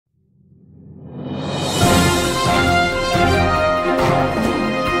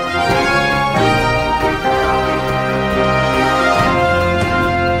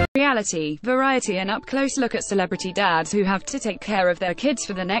reality, variety and up-close look at celebrity dads who have to take care of their kids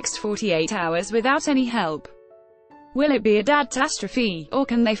for the next 48 hours without any help. Will it be a dad-tastrophe, or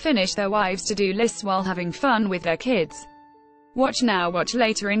can they finish their wives' to-do lists while having fun with their kids? Watch now, watch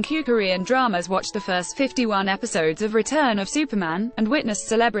later. In Korean dramas, watch the first 51 episodes of Return of Superman, and witness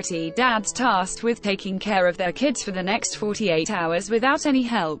celebrity dads tasked with taking care of their kids for the next 48 hours without any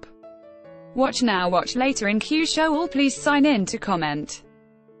help. Watch now, watch later. In Q show all, please sign in to comment.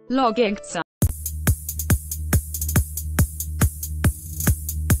 Log in.